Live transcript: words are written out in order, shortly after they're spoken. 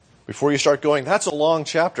Before you start going, that's a long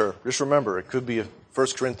chapter, just remember, it could be 1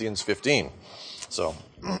 Corinthians 15. So,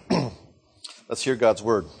 let's hear God's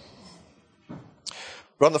word.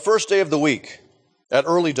 But on the first day of the week, at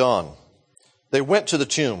early dawn, they went to the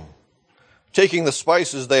tomb, taking the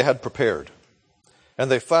spices they had prepared, and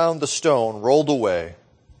they found the stone rolled away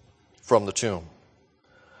from the tomb.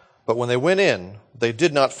 But when they went in, they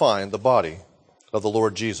did not find the body of the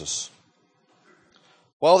Lord Jesus.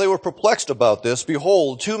 While they were perplexed about this,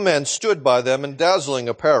 behold, two men stood by them in dazzling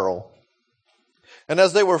apparel. And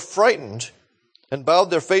as they were frightened and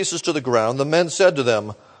bowed their faces to the ground, the men said to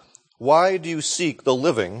them, "Why do you seek the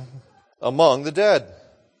living among the dead?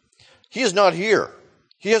 He is not here.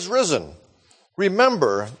 He has risen.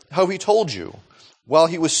 Remember how he told you while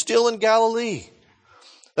he was still in Galilee,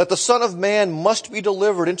 that the Son of Man must be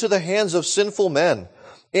delivered into the hands of sinful men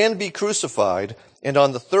and be crucified, and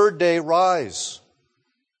on the third day rise."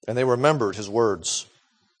 And they remembered his words.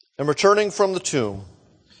 And returning from the tomb,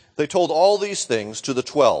 they told all these things to the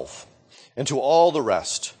 12 and to all the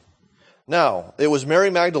rest. Now, it was Mary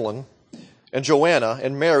Magdalene and Joanna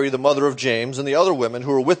and Mary, the mother of James, and the other women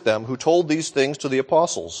who were with them, who told these things to the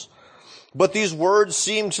apostles. But these words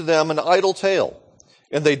seemed to them an idle tale,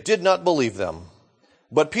 and they did not believe them.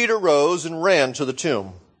 But Peter rose and ran to the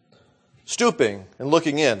tomb. Stooping and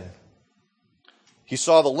looking in, he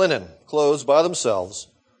saw the linen clothes by themselves,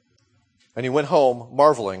 and he went home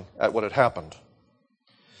marveling at what had happened.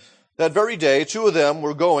 That very day, two of them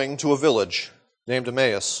were going to a village named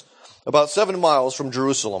Emmaus, about 7 miles from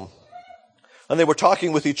Jerusalem. And they were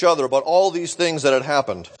talking with each other about all these things that had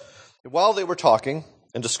happened. And while they were talking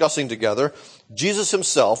and discussing together, Jesus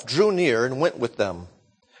himself drew near and went with them.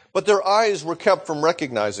 But their eyes were kept from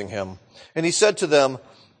recognizing him. And he said to them,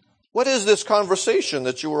 "What is this conversation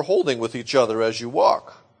that you are holding with each other as you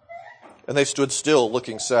walk?" And they stood still,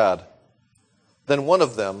 looking sad. Then one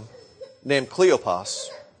of them, named Cleopas,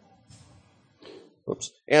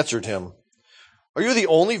 answered him, "Are you the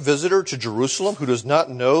only visitor to Jerusalem who does not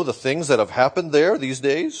know the things that have happened there these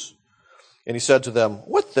days?" And he said to them,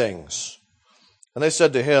 "What things?" And they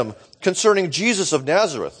said to him, "Concerning Jesus of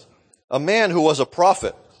Nazareth, a man who was a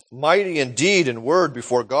prophet, mighty in deed and word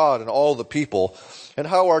before God and all the people, and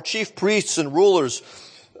how our chief priests and rulers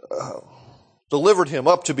delivered him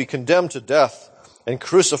up to be condemned to death and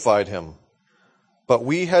crucified him. But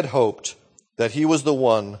we had hoped that he was the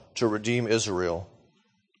one to redeem Israel.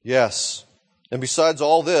 Yes, and besides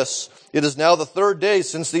all this, it is now the third day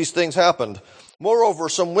since these things happened. Moreover,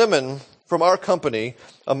 some women from our company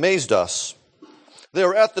amazed us. They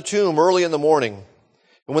were at the tomb early in the morning,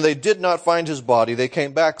 and when they did not find his body, they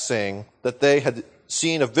came back saying that they had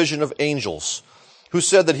seen a vision of angels who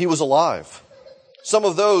said that he was alive. Some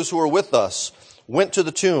of those who were with us went to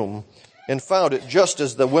the tomb and found it just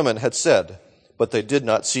as the women had said, but they did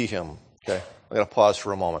not see him." Okay, I'm going to pause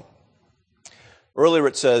for a moment. Earlier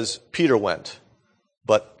it says Peter went,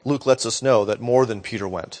 but Luke lets us know that more than Peter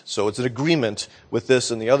went. So it's an agreement with this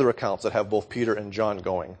and the other accounts that have both Peter and John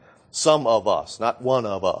going. Some of us, not one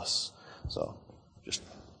of us. So,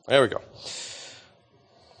 there we go.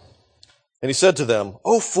 And he said to them,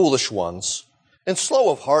 "O foolish ones, and slow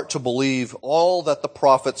of heart to believe all that the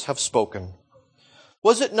prophets have spoken.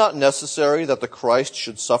 Was it not necessary that the Christ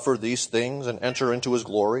should suffer these things and enter into his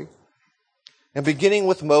glory?" And beginning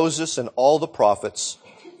with Moses and all the prophets,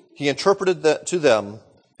 he interpreted to them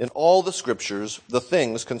in all the scriptures the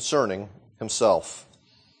things concerning himself.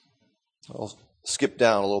 I'll skip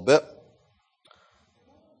down a little bit.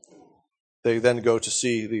 They then go to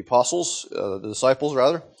see the apostles, the disciples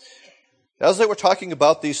rather. As they were talking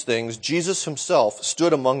about these things, Jesus himself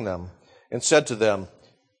stood among them and said to them,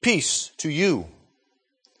 "Peace to you."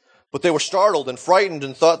 But they were startled and frightened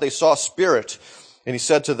and thought they saw a spirit. And he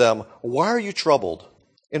said to them, "Why are you troubled?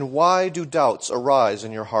 And why do doubts arise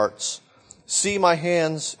in your hearts? See my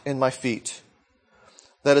hands and my feet.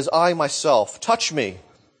 That is I myself. Touch me,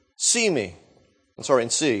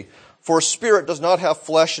 and see. For a spirit does not have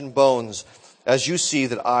flesh and bones, as you see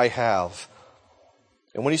that I have."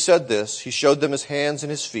 And when he said this, he showed them his hands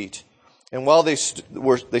and his feet. And while they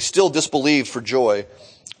still disbelieved for joy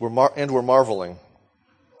and were marveling,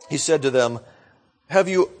 he said to them, "Have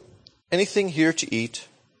you anything here to eat?"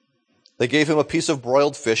 They gave him a piece of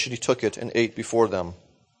broiled fish, and he took it and ate before them.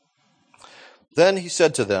 Then he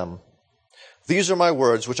said to them, "These are my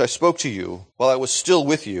words which I spoke to you while I was still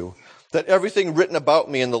with you, that everything written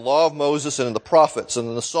about me in the law of Moses and in the prophets and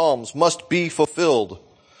in the Psalms must be fulfilled."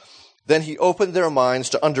 Then he opened their minds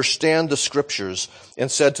to understand the Scriptures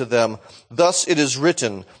and said to them, "Thus it is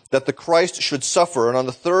written that the Christ should suffer and on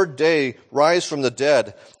the third day rise from the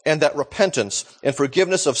dead, and that repentance and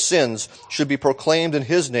forgiveness of sins should be proclaimed in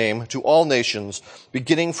his name to all nations,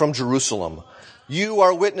 beginning from Jerusalem. You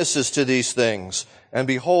are witnesses to these things, and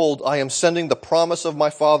behold, I am sending the promise of my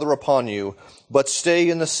Father upon you, but stay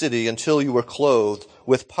in the city until you are clothed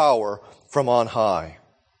with power from on high."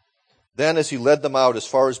 Then as he led them out as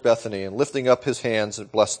far as Bethany, and lifting up his hands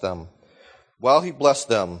and blessed them. While he blessed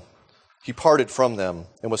them, he parted from them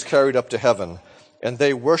and was carried up to heaven. And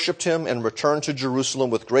they worshipped him and returned to Jerusalem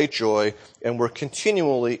with great joy and were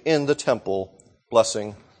continually in the temple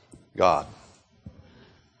blessing God.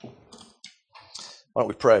 Why don't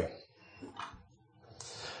we pray?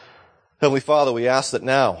 Heavenly Father, we ask that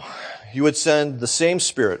now you would send the same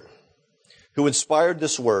Spirit who inspired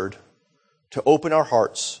this word to open our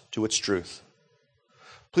hearts to its truth.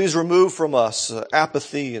 Please remove from us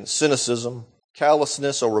apathy and cynicism,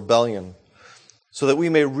 callousness or rebellion, so that we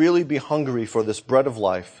may really be hungry for this bread of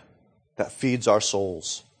life that feeds our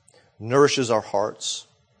souls, nourishes our hearts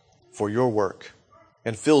for your work,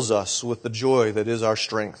 and fills us with the joy that is our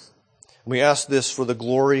strength. And we ask this for the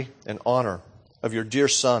glory and honor of your dear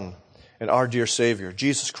Son and our dear Savior,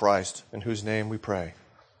 Jesus Christ, in whose name we pray.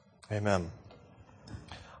 Amen.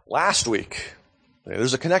 Last week,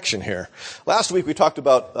 there's a connection here. Last week we talked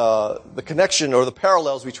about the connection or the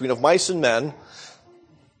parallels between of mice and men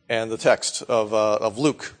and the text of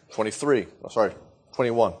Luke 21.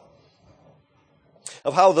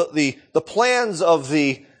 Of how the plans of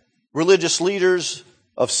the religious leaders,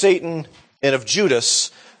 of Satan, and of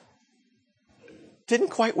Judas didn't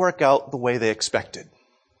quite work out the way they expected.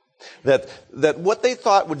 That what they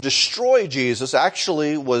thought would destroy Jesus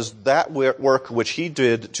actually was that work which he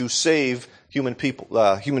did to save human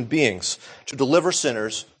beings, to deliver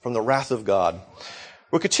sinners from the wrath of God.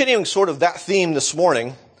 We're continuing sort of that theme this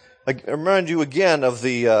morning. I remind you again of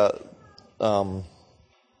the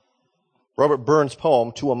Robert Burns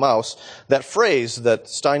poem, "To a Mouse," that phrase that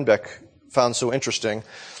Steinbeck found so interesting: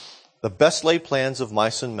 "The best laid plans of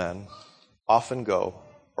mice and men often go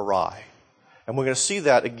awry." And we're going to see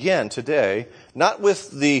that again today, not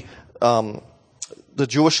with the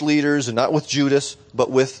Jewish leaders and not with Judas, but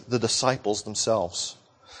with the disciples themselves.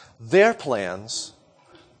 Their plans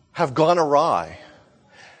have gone awry,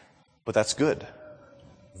 but that's good,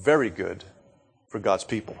 very good for God's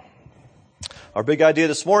people. Our big idea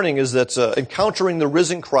this morning is that encountering the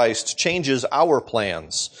risen Christ changes our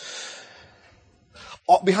plans.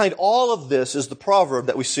 Behind all of this is the proverb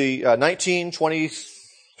that we see, 19, 20,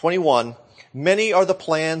 21, "Many are the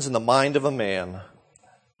plans in the mind of a man,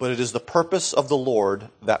 but it is the purpose of the Lord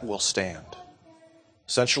that will stand."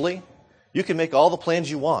 Essentially, you can make all the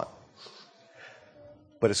plans you want,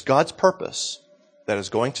 but it's God's purpose that is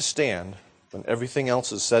going to stand when everything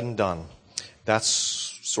else is said and done.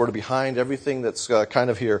 That's sort of behind everything that's kind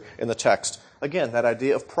of here in the text. Again, that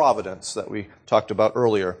idea of providence that we talked about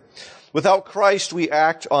earlier. Without Christ, we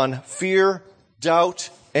act on fear, doubt,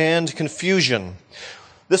 and confusion.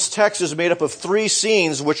 This text is made up of 3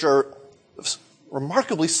 scenes which are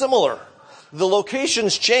remarkably similar. The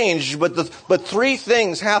locations change, but 3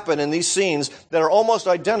 things happen in these scenes that are almost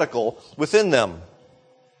identical within them.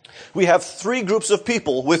 We have 3 groups of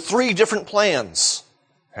people with 3 different plans,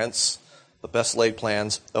 hence the best laid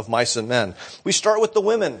plans of mice and men. We start with the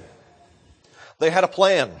women. They had a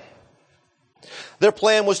plan. Their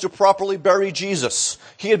plan was to properly bury Jesus.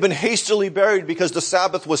 He had been hastily buried because the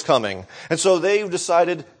Sabbath was coming. And so they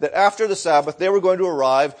decided that after the Sabbath, they were going to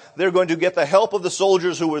arrive. They were going to get the help of the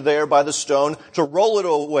soldiers who were there by the stone to roll it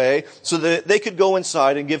away so that they could go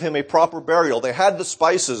inside and give him a proper burial. They had the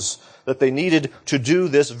spices that they needed to do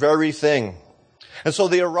this very thing. And so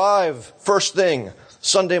they arrive first thing,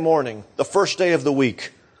 Sunday morning, the first day of the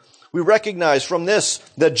week. We recognize from this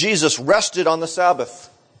that Jesus rested on the Sabbath.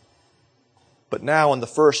 But now on the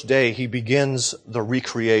first day, he begins the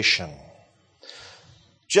recreation.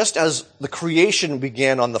 Just as the creation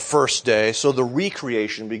began on the first day, so the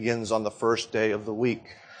recreation begins on the first day of the week.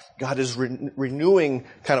 God is renewing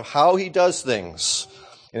kind of how he does things.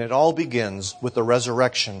 And it all begins with the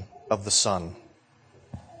resurrection of the Son.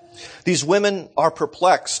 These women are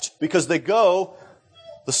perplexed because they go,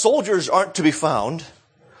 the soldiers aren't to be found.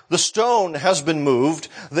 The stone has been moved.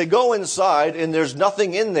 They go inside, and there's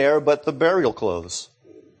nothing in there but the burial clothes.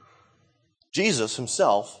 Jesus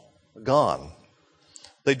himself gone.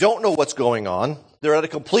 They don't know what's going on. They're at a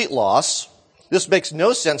complete loss. This makes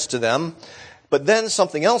no sense to them. But then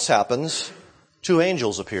something else happens. 2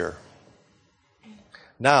 angels appear.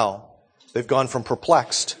 Now, they've gone from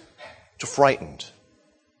perplexed to frightened.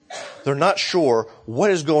 They're not sure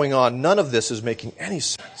what is going on. None of this is making any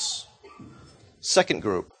sense. Second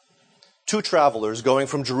group, 2 travelers going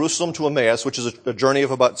from Jerusalem to Emmaus, which is a journey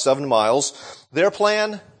of about 7 miles. Their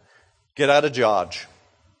plan, get out of Dodge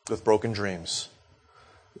with broken dreams.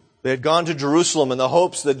 They had gone to Jerusalem in the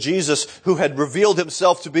hopes that Jesus, who had revealed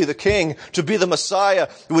himself to be the king, to be the Messiah,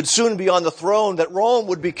 would soon be on the throne, that Rome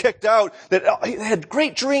would be kicked out, that they had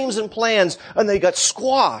great dreams and plans, and they got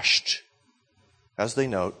squashed, as they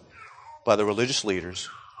note, by the religious leaders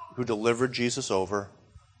who delivered Jesus over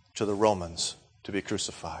to the Romans to be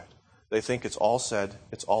crucified. They think it's all said,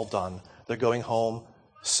 it's all done. They're going home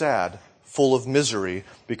sad, full of misery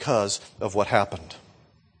because of what happened.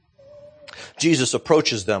 Jesus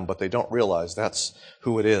approaches them, but they don't realize that's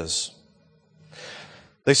who it is.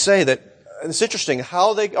 They say that, and it's interesting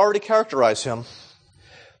how they already characterize him.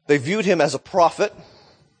 They viewed him as a prophet.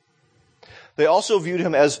 They also viewed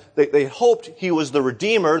him as, they hoped he was the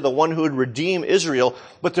Redeemer, the one who would redeem Israel,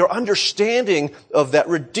 but their understanding of that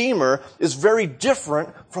Redeemer is very different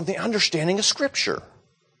from the understanding of Scripture.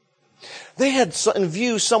 They had in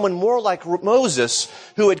view someone more like Moses,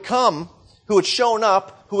 who had come, who had shown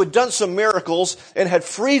up, who had done some miracles, and had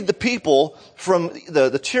freed the people from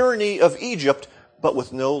the tyranny of Egypt, but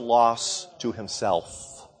with no loss to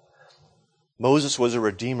himself. Moses was a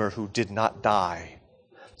Redeemer who did not die.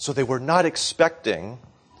 So they were not expecting,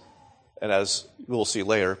 and as we'll see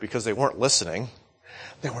later, because they weren't listening,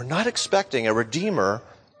 they were not expecting a Redeemer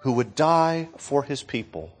who would die for his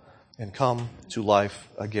people and come to life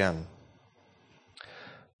again.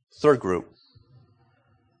 Third group,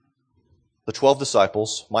 the 12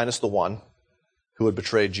 disciples, minus the one who had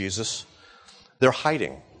betrayed Jesus, they're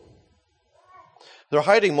hiding. They're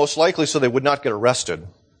hiding most likely so they would not get arrested.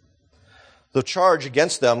 The charge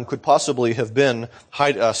against them could possibly have been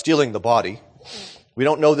stealing the body. We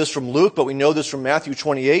don't know this from Luke, but we know this from Matthew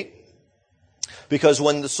 28. Because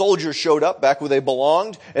when the soldiers showed up back where they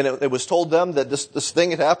belonged, and it was told them that this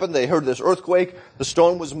thing had happened, they heard this earthquake, the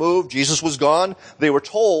stone was moved, Jesus was gone, they were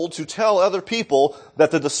told to tell other people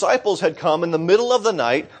that the disciples had come in the middle of the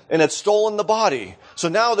night and had stolen the body. So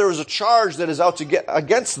now there is a charge that is out to get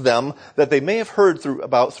against them that they may have heard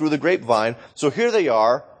about through the grapevine. So here they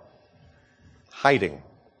are, hiding,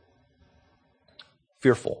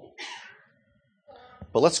 fearful.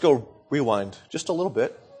 But let's go rewind just a little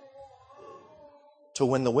bit to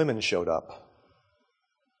when the women showed up.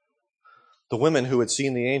 The women who had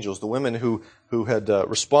seen the angels, the women who had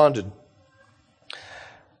responded,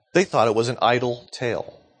 they thought it was an idle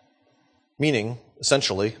tale, meaning,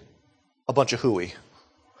 essentially, a bunch of hooey,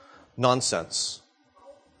 nonsense,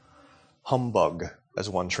 humbug, as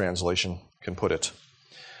one translation can put it.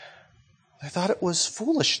 They thought it was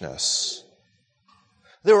foolishness.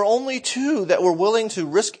 There were only 2 that were willing to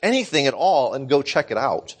risk anything at all and go check it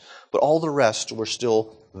out. But all the rest were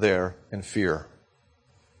still there in fear.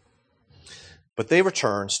 But they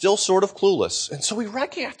return, still sort of clueless. And so we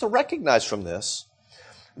have to recognize from this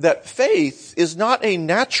that faith is not a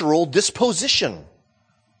natural disposition.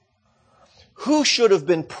 Who should have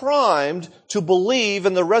been primed to believe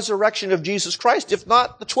in the resurrection of Jesus Christ, if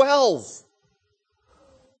not the 12?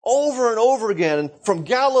 Over and over again, from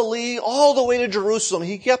Galilee all the way to Jerusalem,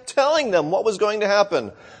 he kept telling them what was going to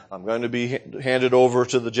happen. I'm going to be handed over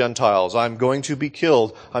to the Gentiles. I'm going to be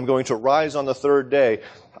killed. I'm going to rise on the 3rd day.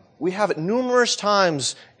 We have it numerous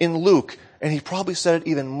times in Luke, and he probably said it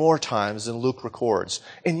even more times than Luke records.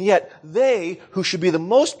 And yet, they, who should be the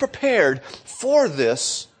most prepared for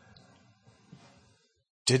this,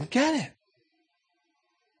 didn't get it.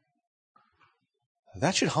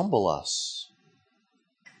 That should humble us.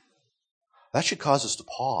 That should cause us to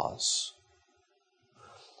pause.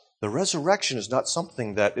 The resurrection is not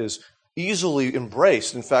something that is easily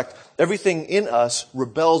embraced. In fact, everything in us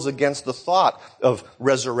rebels against the thought of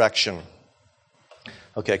resurrection.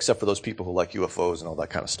 Okay, except for those people who like UFOs and all that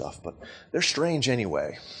kind of stuff, but they're strange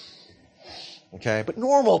anyway. Okay, but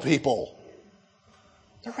normal people,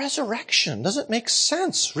 the resurrection doesn't make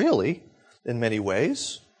sense, really, in many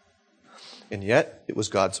ways. And yet, it was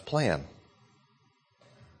God's plan.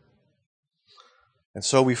 And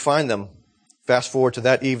so we find them, fast forward to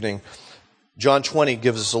that evening. John 20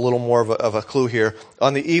 gives us a little more of a clue here.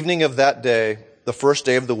 On the evening of that day, the first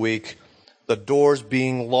day of the week, the doors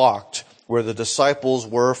being locked where the disciples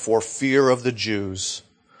were for fear of the Jews,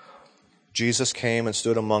 Jesus came and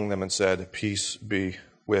stood among them and said, "Peace be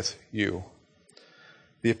with you."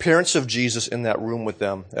 The appearance of Jesus in that room with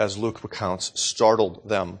them, as Luke recounts, startled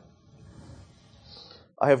them.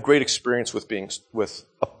 I have great experience with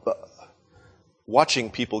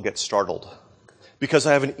watching people get startled, because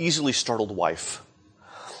I have an easily startled wife.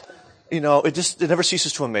 it never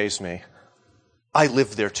ceases to amaze me. I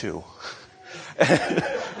live there too.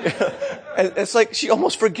 And it's like she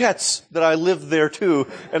almost forgets that I live there too.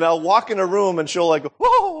 And I'll walk in a room and she'll like,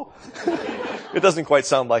 whoa! It doesn't quite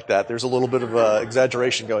sound like that. There's a little bit of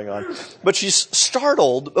exaggeration going on. But she's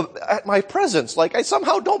startled at my presence, like I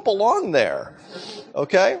somehow don't belong there.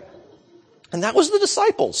 Okay? And that was the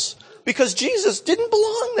disciples. Because Jesus didn't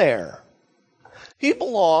belong there. He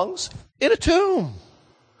belongs in a tomb.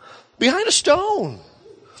 Behind a stone.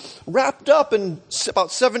 Wrapped up in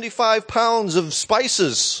about 75 pounds of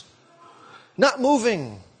spices. Not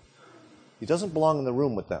moving. He doesn't belong in the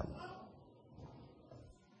room with them.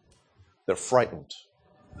 They're frightened.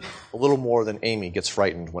 A little more than Amy gets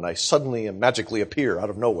frightened when I suddenly and magically appear out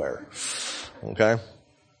of nowhere. Okay?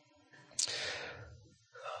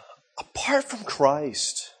 Apart from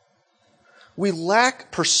Christ, we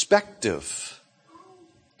lack perspective.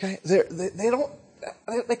 Okay?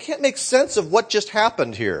 They can't make sense of what just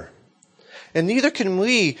happened here. And neither can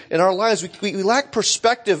we in our lives. We lack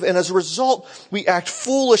perspective, and as a result, we act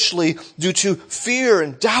foolishly due to fear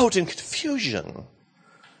and doubt and confusion.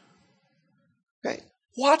 Okay?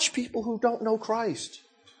 Watch people who don't know Christ.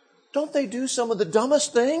 Don't they do some of the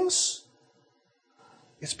dumbest things?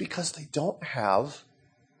 It's because they don't have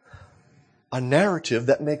a narrative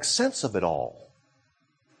that makes sense of it all.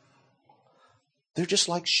 They're just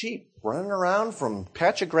like sheep, running around from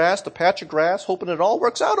patch of grass to patch of grass, hoping it all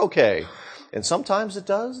works out okay. And sometimes it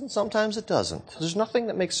does, and sometimes it doesn't. There's nothing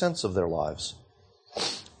that makes sense of their lives.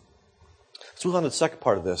 Let's move on to the second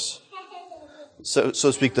part of this. So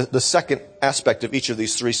to speak, the second aspect of each of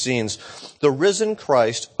these three scenes. The risen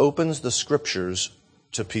Christ opens the Scriptures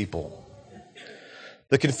to people.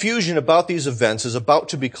 The confusion about these events is about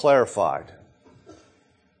to be clarified.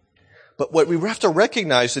 But what we have to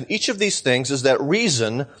recognize in each of these things is that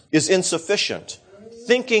reason is insufficient.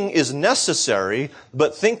 Thinking is necessary,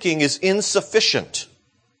 but thinking is insufficient.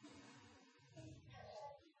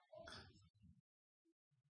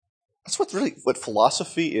 That's what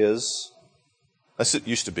philosophy is. As it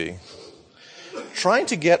used to be. Trying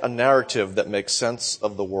to get a narrative that makes sense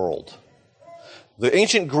of the world. The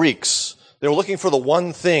ancient Greeks, they were looking for the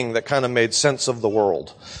one thing that kind of made sense of the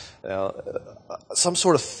world. Some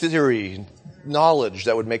sort of theory, knowledge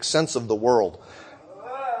that would make sense of the world.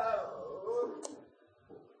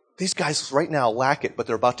 These guys right now lack it, but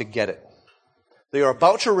they're about to get it. They are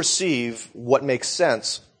about to receive what makes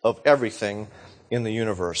sense of everything in the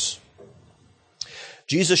universe.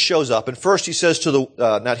 Jesus shows up, and first he says to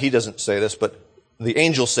not he doesn't say this, but the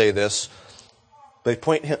angels say this. They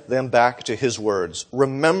point them back to his words.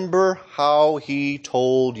 Remember how he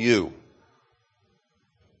told you.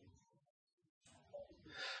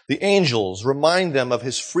 The angels remind them of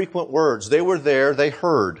his frequent words. They were there, they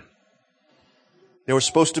heard. They were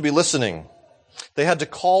supposed to be listening. They had to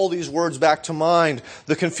call these words back to mind.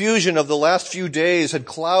 The confusion of the last few days had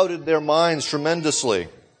clouded their minds tremendously.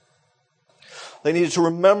 They needed to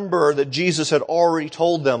remember that Jesus had already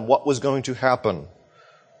told them what was going to happen.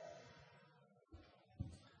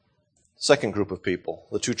 Second group of people,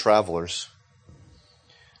 the two travelers.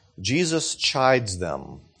 Jesus chides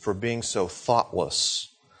them for being so thoughtless,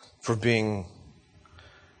 for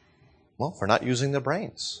not using their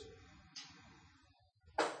brains.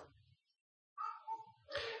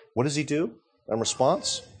 What does he do in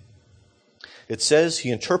response? It says he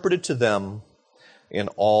interpreted to them in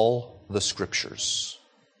all the Scriptures.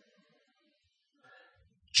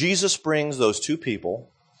 Jesus brings those two people,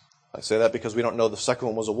 I say that because we don't know the second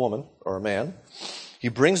one was a woman or a man. He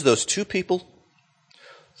brings those two people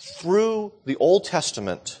through the Old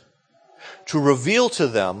Testament to reveal to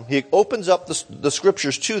them, he opens up the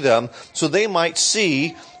Scriptures to them so they might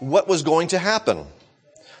see what was going to happen.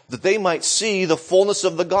 That they might see the fullness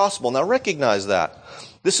of the gospel. Now recognize that.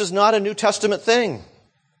 This is not a New Testament thing.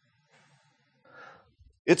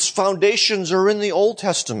 Its foundations are in the Old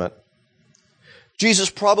Testament. Jesus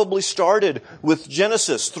probably started with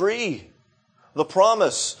Genesis 3, the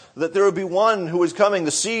promise that there would be one who was coming,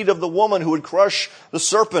 the seed of the woman who would crush the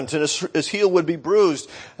serpent and his heel would be bruised.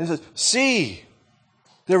 And he says, see,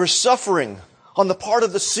 there is suffering on the part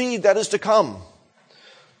of the seed that is to come.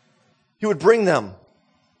 He would bring them.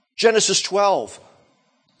 Genesis 12,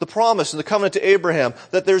 the promise and the covenant to Abraham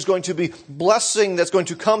that there's going to be blessing that's going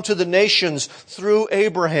to come to the nations through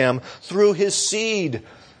Abraham, through his seed.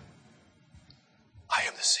 I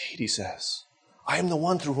am the seed, he says. I am the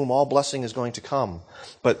one through whom all blessing is going to come.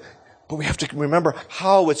 But But we have to remember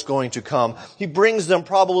how it's going to come. He brings them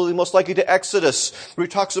probably most likely to Exodus, where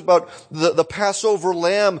he talks about the Passover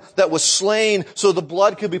lamb that was slain so the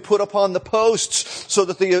blood could be put upon the posts so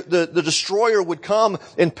that the destroyer would come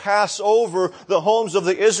and pass over the homes of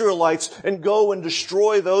the Israelites and go and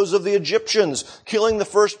destroy those of the Egyptians, killing the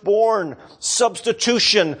firstborn,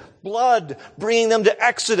 substitution, blood, bringing them to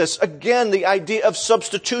Exodus. Again, the idea of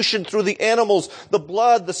substitution through the animals, the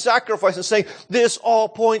blood, the sacrifice, and saying, this all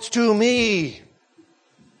points to me.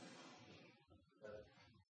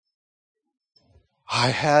 I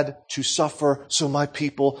had to suffer so my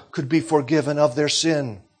people could be forgiven of their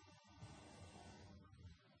sin.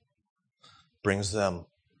 Brings them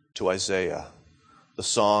to Isaiah, the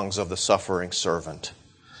songs of the suffering servant.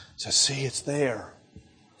 Says, see, it's there,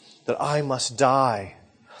 that I must die.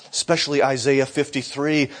 Especially Isaiah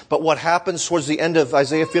 53. But what happens towards the end of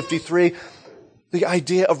Isaiah 53? The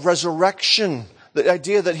idea of resurrection. The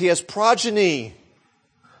idea that he has progeny.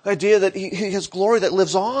 The idea that he has glory that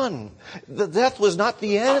lives on. The death was not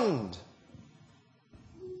the end.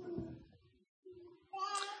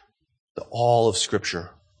 All of Scripture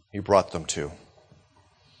he brought them to.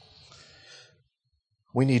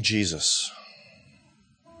 We need Jesus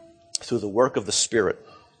through the work of the Spirit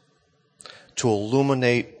to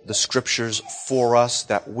illuminate the Scriptures for us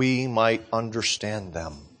that we might understand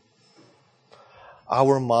them.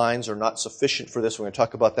 Our minds are not sufficient for this. We're going to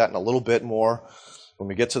talk about that in a little bit more when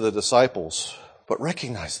we get to the disciples. But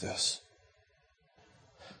recognize this.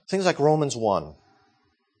 Things like Romans 1.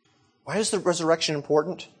 Why is the resurrection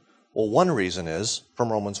important? Well, one reason is,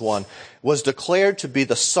 from Romans 1, was declared to be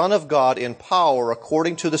the Son of God in power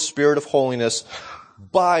according to the Spirit of holiness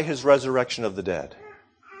by his resurrection of the dead.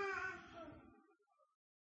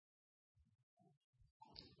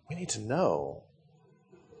 We need to know.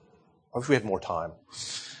 I wish we had more time.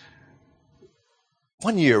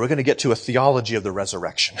 One year we're going to get to a theology of the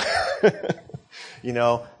resurrection.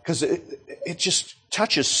 Because it just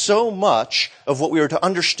touches so much of what we are to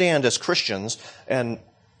understand as Christians, and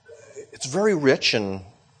it's very rich, and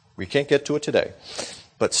we can't get to it today.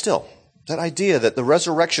 But still, that idea that the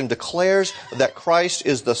resurrection declares that Christ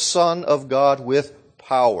is the Son of God with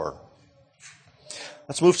power.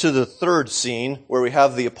 Let's move to the third scene where we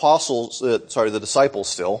have the the disciples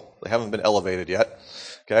still. They haven't been elevated yet.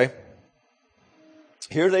 Okay?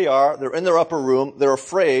 Here they are. They're in their upper room. They're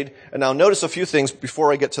afraid. And now notice a few things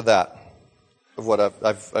before I get to that of what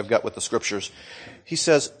I've got with the Scriptures. He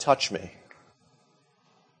says, touch me.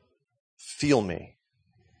 Feel me.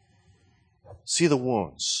 See the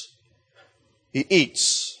wounds. He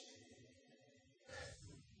eats.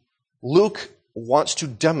 Luke wants to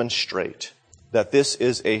demonstrate that this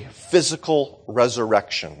is a physical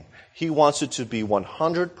resurrection. He wants it to be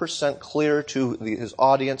 100% clear to his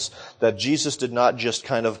audience that Jesus did not just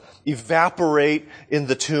kind of evaporate in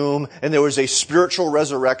the tomb and there was a spiritual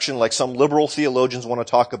resurrection like some liberal theologians want to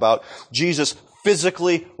talk about. Jesus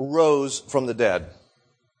physically rose from the dead.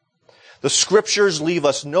 The Scriptures leave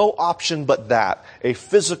us no option but that, a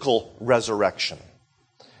physical resurrection.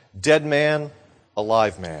 Dead man,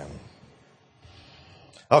 alive man.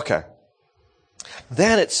 Okay.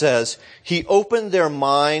 Then it says, he opened their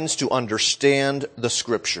minds to understand the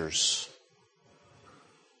Scriptures.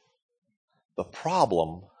 The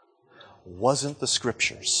problem wasn't the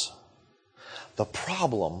Scriptures. The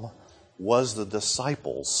problem was the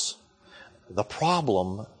disciples. The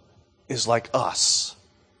problem is like us.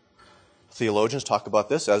 Theologians talk about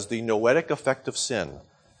this as the noetic effect of sin.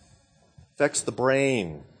 It affects the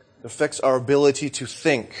brain. It affects our ability to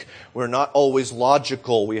think. We're not always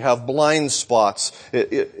logical. We have blind spots.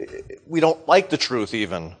 We don't like the truth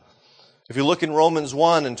even. If you look in Romans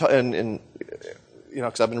 1 and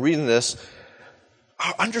because I've been reading this,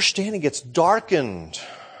 our understanding gets darkened.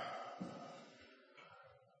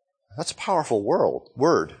 That's a powerful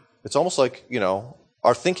word. It's almost like,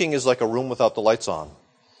 our thinking is like a room without the lights on.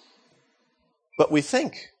 But we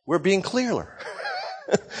think we're being clearer.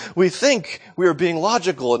 We think we are being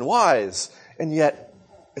logical and wise, and yet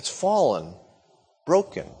it's fallen,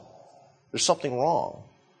 broken. There's something wrong.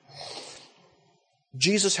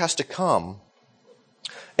 Jesus has to come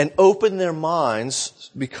and open their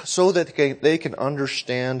minds so that they can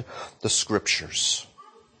understand the Scriptures.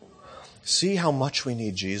 See how much we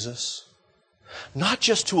need Jesus? Not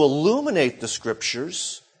just to illuminate the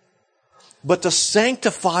Scriptures, but to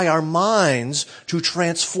sanctify our minds, to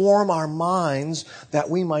transform our minds, that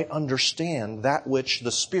we might understand that which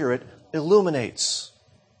the Spirit illuminates.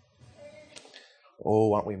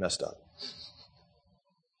 Oh, aren't we messed up?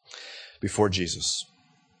 Before Jesus.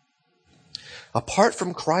 Apart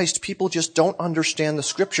from Christ, people just don't understand the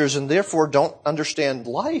Scriptures and therefore don't understand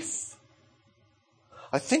life.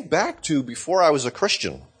 I think back to before I was a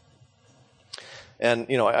Christian. And,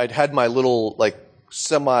 I'd had my little,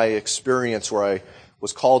 semi-experience where I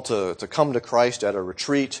was called to come to Christ at a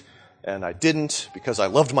retreat, and I didn't because I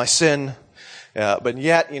loved my sin. But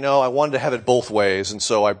yet, I wanted to have it both ways, and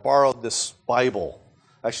so I borrowed this Bible.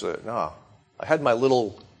 Actually, no, I had my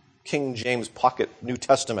little King James pocket New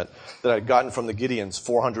Testament that I'd gotten from the Gideons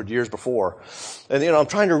 400 years before. And, I'm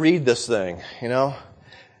trying to read this thing, And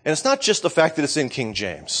it's not just the fact that it's in King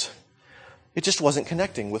James. It just wasn't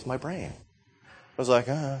connecting with my brain. I was like,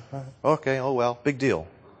 okay, oh well, big deal.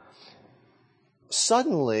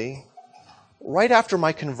 Suddenly, right after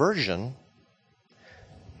my conversion,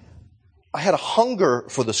 I had a hunger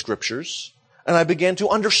for the Scriptures, and I began to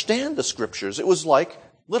understand the Scriptures. It was like,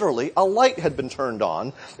 literally, a light had been turned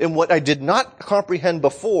on, and what I did not comprehend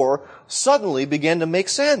before suddenly began to make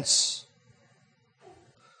sense.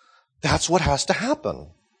 That's what has to happen.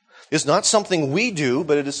 It's not something we do,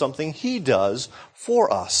 but it is something He does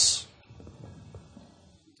for us.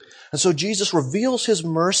 And so Jesus reveals His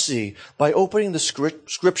mercy by opening the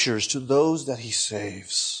Scriptures to those that He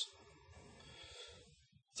saves.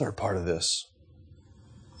 Third part of this.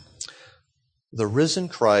 The risen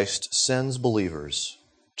Christ sends believers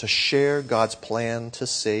to share God's plan to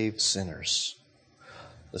save sinners.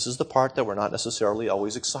 This is the part that we're not necessarily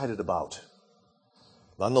always excited about.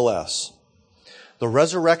 Nonetheless, the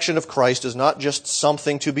resurrection of Christ is not just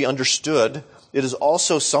something to be understood, it is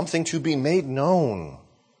also something to be made known.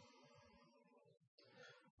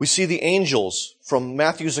 We see the angels from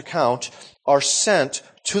Matthew's account are sent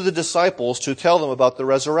to the disciples to tell them about the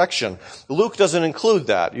resurrection. Luke doesn't include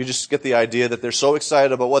that. You just get the idea that they're so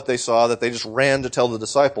excited about what they saw that they just ran to tell the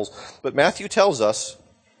disciples. But Matthew tells us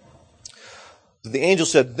that the angel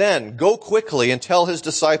said, "Then go quickly and tell his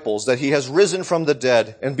disciples that he has risen from the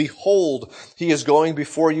dead, and behold, he is going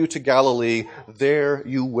before you to Galilee. There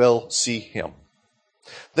you will see him."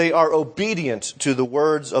 They are obedient to the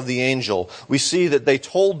words of the angel. We see that they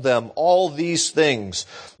told them all these things.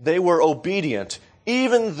 They were obedient,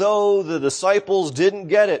 even though the disciples didn't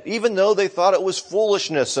get it, even though they thought it was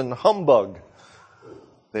foolishness and humbug.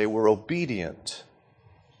 They were obedient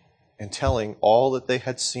in telling all that they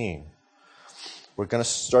had seen. We're going to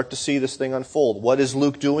start to see this thing unfold. What is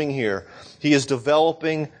Luke doing here? He is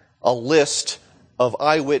developing a list of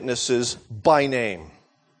eyewitnesses by name.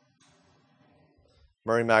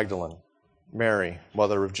 Mary Magdalene, Mary,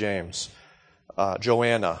 mother of James,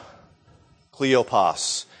 Joanna,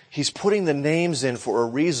 Cleopas. He's putting the names in for a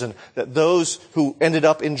reason, that those who ended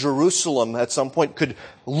up in Jerusalem at some point could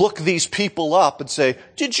look these people up and say,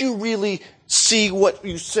 "Did you really see what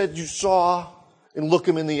you said you saw?" And look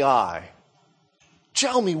them in the eye.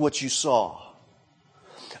 "Tell me what you saw."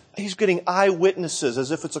 He's getting eyewitnesses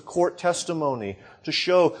as if it's a court testimony to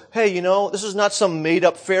show, hey, this is not some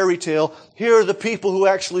made-up fairy tale. Here are the people who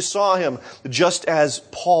actually saw him. Just as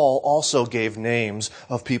Paul also gave names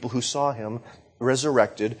of people who saw him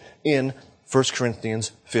resurrected in 1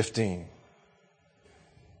 Corinthians 15.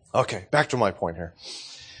 Okay, back to my point here.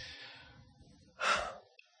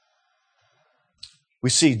 We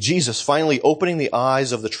see Jesus finally opening the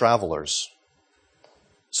eyes of the travelers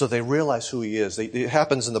so they realize who he is. It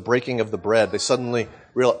happens in the breaking of the bread. They suddenly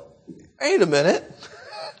realize, wait a minute.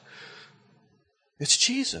 It's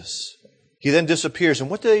Jesus. He then disappears. And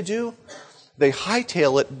what do? They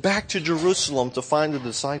hightail it back to Jerusalem to find the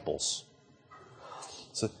disciples.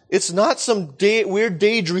 So it's not some weird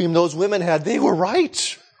daydream those women had. They were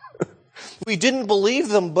right. We didn't believe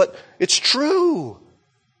them, but it's true.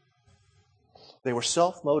 They were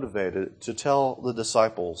self-motivated to tell the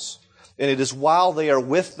disciples. And it is while they are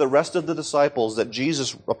with the rest of the disciples that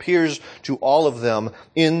Jesus appears to all of them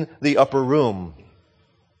in the upper room.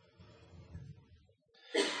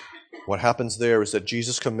 What happens there is that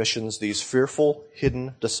Jesus commissions these fearful,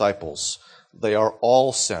 hidden disciples. They are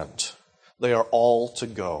all sent. They are all to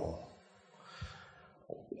go.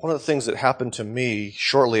 One of the things that happened to me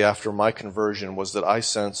shortly after my conversion was that I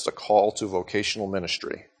sensed a call to vocational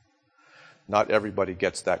ministry. Not everybody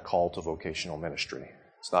gets that call to vocational ministry.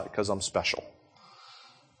 It's not because I'm special.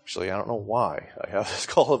 Actually, I don't know why I have this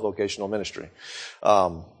call to vocational ministry.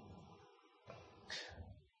 So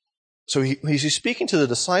he's speaking to the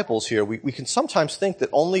disciples here. We can sometimes think that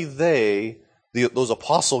only those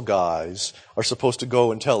apostle guys, are supposed to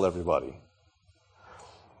go and tell everybody.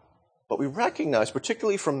 But we recognize,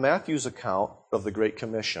 particularly from Matthew's account of the Great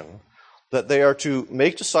Commission, that they are to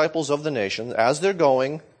make disciples of the nation. As they're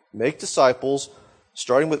going, make disciples,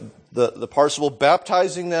 starting with the participle,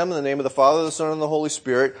 baptizing them in the name of the Father, the Son, and the Holy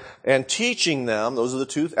Spirit, and teaching them. Those are the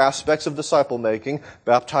two aspects of disciple making,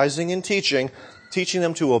 baptizing and teaching. teaching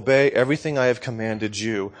them to obey everything I have commanded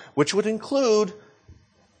you, which would include,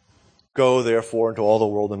 go therefore into all the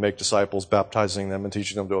world and make disciples, baptizing them and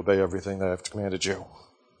teaching them to obey everything that I have commanded you.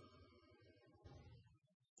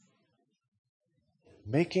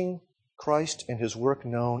 Making Christ and his work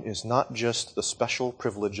known is not just the special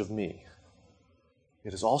privilege of me.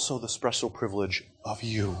 It is also the special privilege of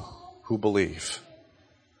you who believe.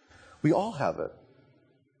 We all have it.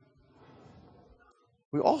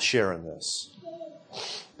 We all share in this.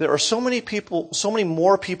 There are so many people, so many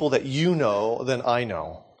more people that you know than I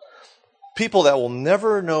know. People that will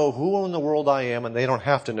never know who in the world I am, and they don't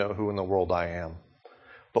have to know who in the world I am.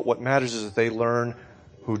 But what matters is that they learn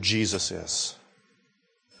who Jesus is.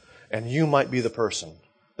 And you might be the person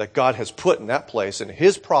that God has put in that place in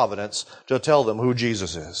his providence to tell them who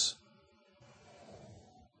Jesus is.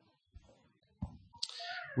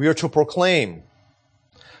 We are to proclaim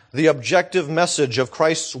the objective message of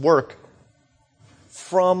Christ's work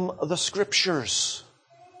from the Scriptures.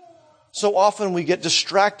 So often we get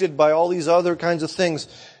distracted by all these other kinds of things.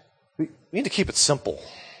 We need to keep it simple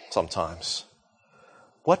sometimes.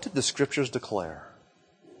 What did the Scriptures declare?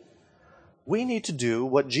 We need to do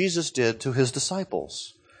what Jesus did to his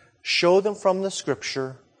disciples. Show them from the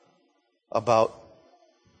Scripture about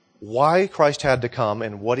why Christ had to come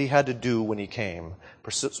and what he had to do when he came,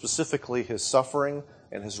 specifically his suffering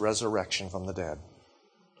and his resurrection from the dead.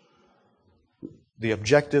 The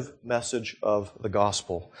objective message of the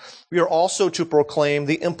gospel. We are also to proclaim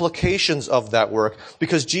the implications of that work,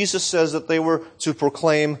 because Jesus says that they were to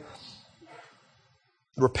proclaim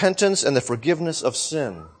repentance and the forgiveness of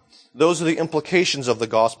sin. Those are the implications of the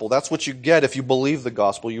gospel. That's what you get if you believe the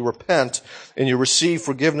gospel. You repent and you receive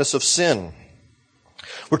forgiveness of sin.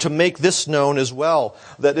 We're to make this known as well,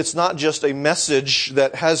 that it's not just a message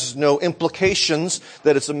that has no implications,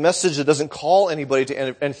 that it's a message that doesn't call anybody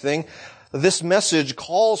to anything. This message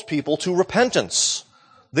calls people to repentance.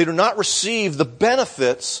 They do not receive the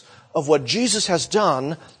benefits of what Jesus has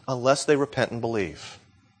done unless they repent and believe.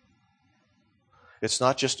 It's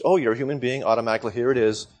not just, oh, you're a human being, automatically, here it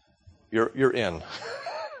is, you're in.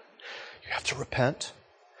 You have to repent.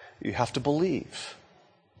 You have to believe.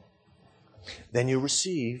 Then you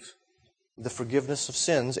receive the forgiveness of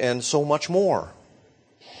sins and so much more.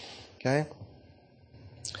 Okay?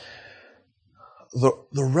 The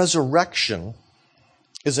resurrection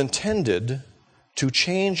is intended to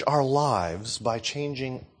change our lives by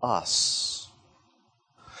changing us.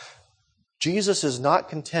 Jesus is not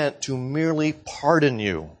content to merely pardon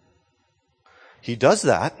you. He does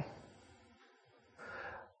that.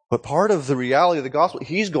 But part of the reality of the gospel,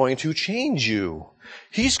 he's going to change you.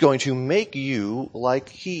 He's going to make you like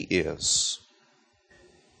he is.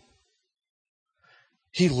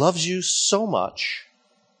 He loves you so much,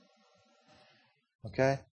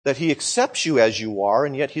 okay, that he accepts you as you are,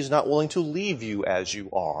 and yet he's not willing to leave you as you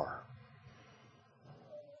are.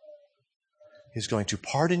 He's going to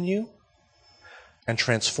pardon you and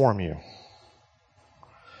transform you.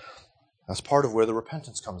 That's part of where the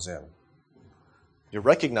repentance comes in. You're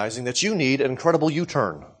recognizing that you need an incredible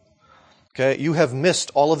U-turn. Okay, you have missed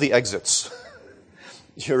all of the exits.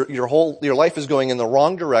 Your life is going in the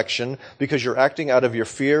wrong direction because you're acting out of your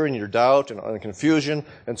fear and your doubt and confusion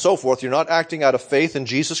and so forth. You're not acting out of faith in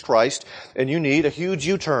Jesus Christ, and you need a huge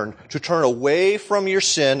U-turn to turn away from your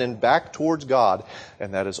sin and back towards God,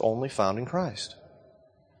 and that is only found in Christ.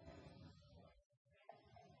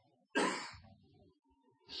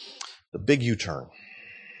 The big U-turn.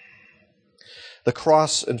 The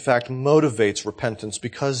cross, in fact, motivates repentance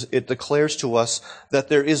because it declares to us that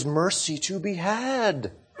there is mercy to be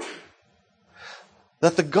had.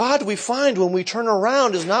 That the God we find when we turn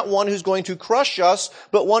around is not one who's going to crush us,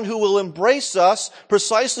 but one who will embrace us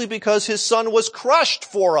precisely because his Son was crushed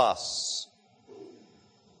for us.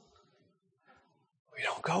 We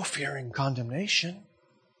don't go fearing condemnation.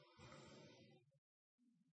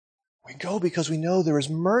 We go because we know there is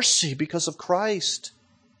mercy because of Christ.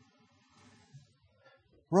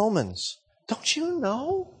 Romans, don't you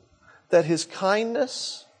know that his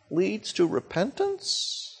kindness leads to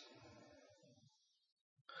repentance?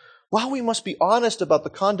 While we must be honest about the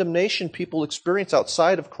condemnation people experience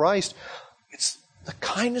outside of Christ, it's the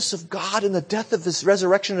kindness of God and the death of his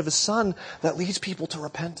resurrection of his Son that leads people to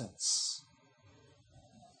repentance.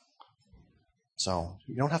 So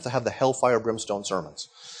you don't have to have the hellfire brimstone sermons,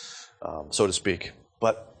 so to speak,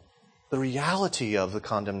 but the reality of the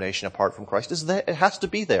condemnation apart from Christ is that it has to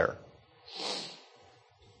be there.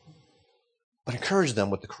 But encourage them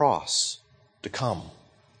with the cross to come.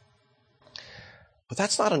 But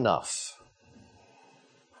that's not enough.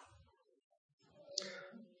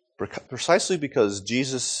 Precisely because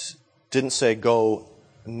Jesus didn't say go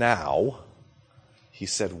now. He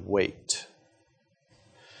said wait.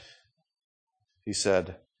 He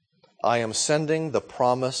said, I am sending the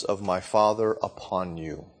promise of my Father upon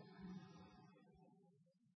you.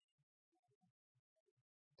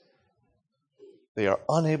 They are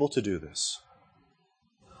unable to do this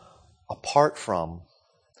apart from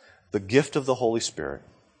the gift of the Holy Spirit,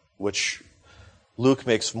 which Luke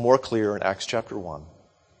makes more clear in Acts chapter 1,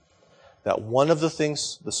 that one of the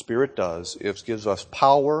things the Spirit does is gives us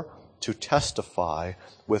power to testify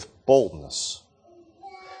with boldness.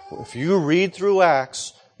 If you read through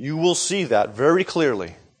Acts, you will see that very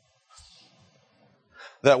clearly.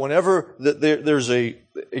 That whenever there's a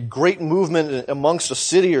great movement amongst a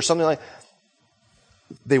city or something like that,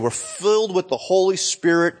 they were filled with the Holy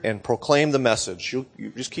Spirit and proclaimed the message. You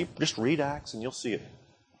just read Acts and you'll see it.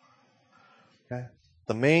 Okay?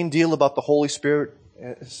 The main deal about the Holy Spirit,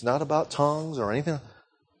 it's not about tongues or anything.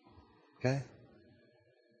 Okay?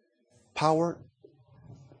 Power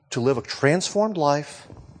to live a transformed life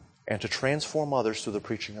and to transform others through the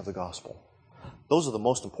preaching of the gospel. Those are the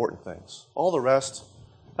most important things. All the rest,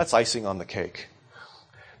 that's icing on the cake.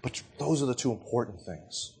 But those are the two important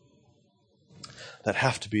things that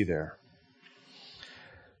have to be there.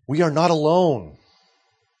 We are not alone.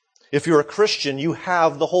 If you're a Christian, you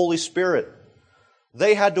have the Holy Spirit.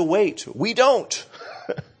 They had to wait. We don't.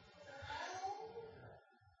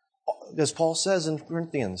 As Paul says in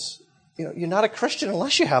Corinthians, you're not a Christian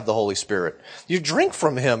unless you have the Holy Spirit. You drink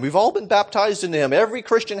from Him. We've all been baptized into Him. Every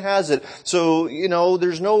Christian has it. So,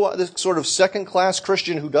 there's no this sort of second-class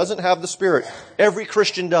Christian who doesn't have the Spirit. Every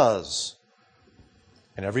Christian does.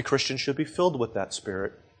 And every Christian should be filled with that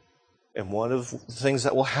Spirit. And one of the things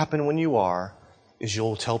that will happen when you are is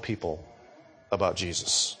you'll tell people about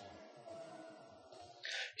Jesus.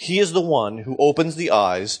 He is the one who opens the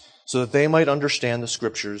eyes so that they might understand the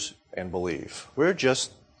Scriptures and believe. We're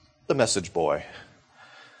just the message boy.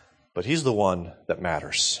 But He's the one that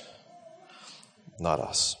matters, not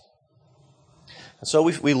us. And so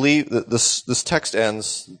we leave, this text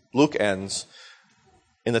ends, Luke ends,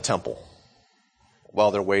 in the temple while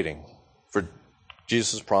they're waiting for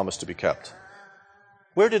Jesus' promise to be kept.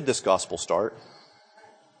 Where did this gospel start?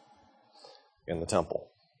 In the temple.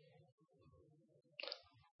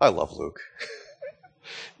 I love Luke.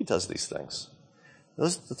 He does these things.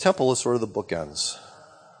 The temple is sort of the bookends.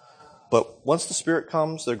 But once the Spirit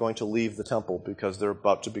comes, they're going to leave the temple because they're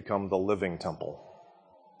about to become the living temple.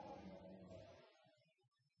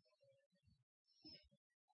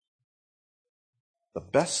 The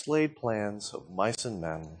best laid plans of mice and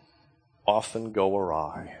men often go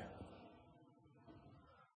awry.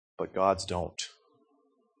 But God's don't.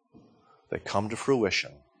 They come to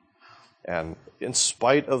fruition. And in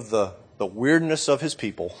spite of the weirdness of His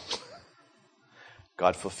people,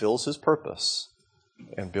 God fulfills His purpose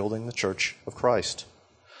in building the church of Christ.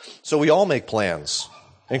 So we all make plans,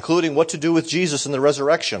 including what to do with Jesus in the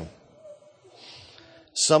resurrection.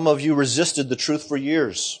 Some of you resisted the truth for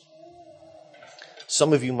years.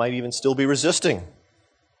 Some of you might even still be resisting.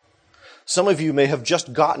 Some of you may have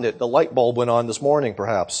just gotten it. The light bulb went on this morning,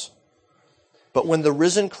 perhaps. But when the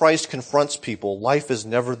risen Christ confronts people, life is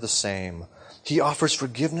never the same. He offers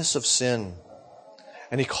forgiveness of sin.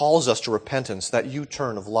 And He calls us to repentance, that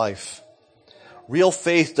U-turn of life. Real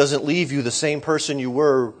faith doesn't leave you the same person you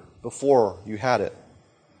were before you had it.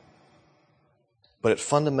 But it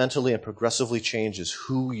fundamentally and progressively changes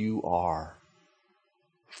who you are.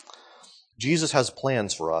 Jesus has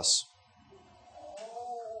plans for us.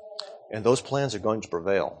 And those plans are going to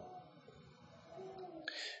prevail.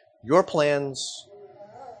 Your plans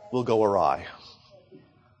will go awry.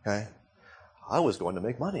 Okay? I was going to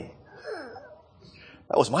make money.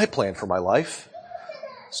 That was my plan for my life.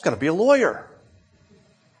 I was going to be a lawyer.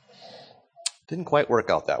 Didn't quite work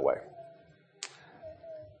out that way.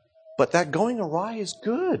 But that going awry is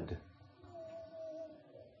good.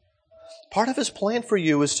 Part of His plan for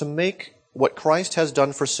you is to make what Christ has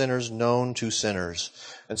done for sinners known to sinners.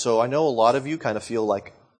 And so I know a lot of you kind of feel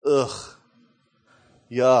like, ugh,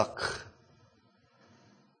 yuck.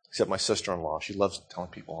 Except my sister-in-law. She loves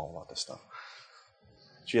telling people all about this stuff.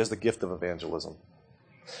 She has the gift of evangelism.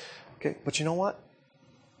 Okay, but you know what?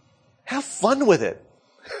 Have fun with it.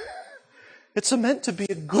 It's meant to be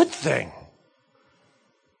a good thing.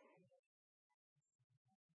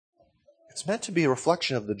 It's meant to be a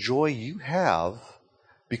reflection of the joy you have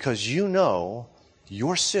because you know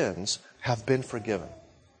your sins have been forgiven.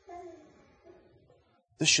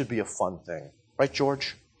 This should be a fun thing. Right,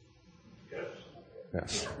 George?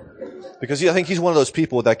 Yes. Because I think he's one of those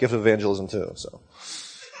people with that gift of evangelism too. So,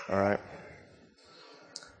 all right.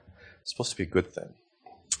 It's supposed to be a good thing.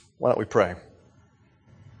 Why don't we pray?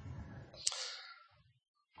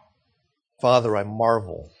 Father, I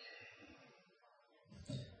marvel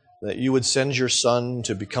that you would send your Son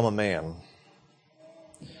to become a man,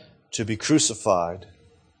 to be crucified,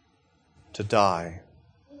 to die,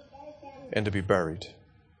 and to be buried.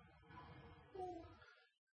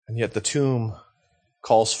 And yet the tomb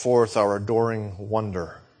calls forth our adoring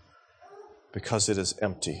wonder because it is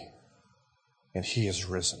empty and he is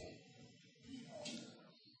risen.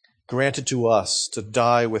 Grant it to us to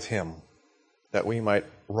die with him that we might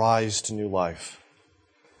rise to new life.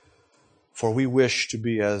 For we wish to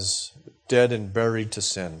be as dead and buried to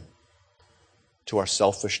sin, to our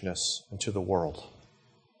selfishness, and to the world.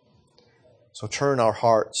 So turn our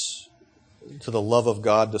hearts to the love of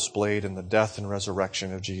God displayed in the death and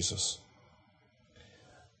resurrection of Jesus.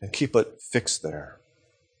 And keep it fixed there,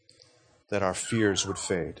 that our fears would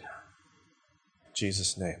fade. In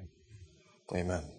Jesus' name, amen.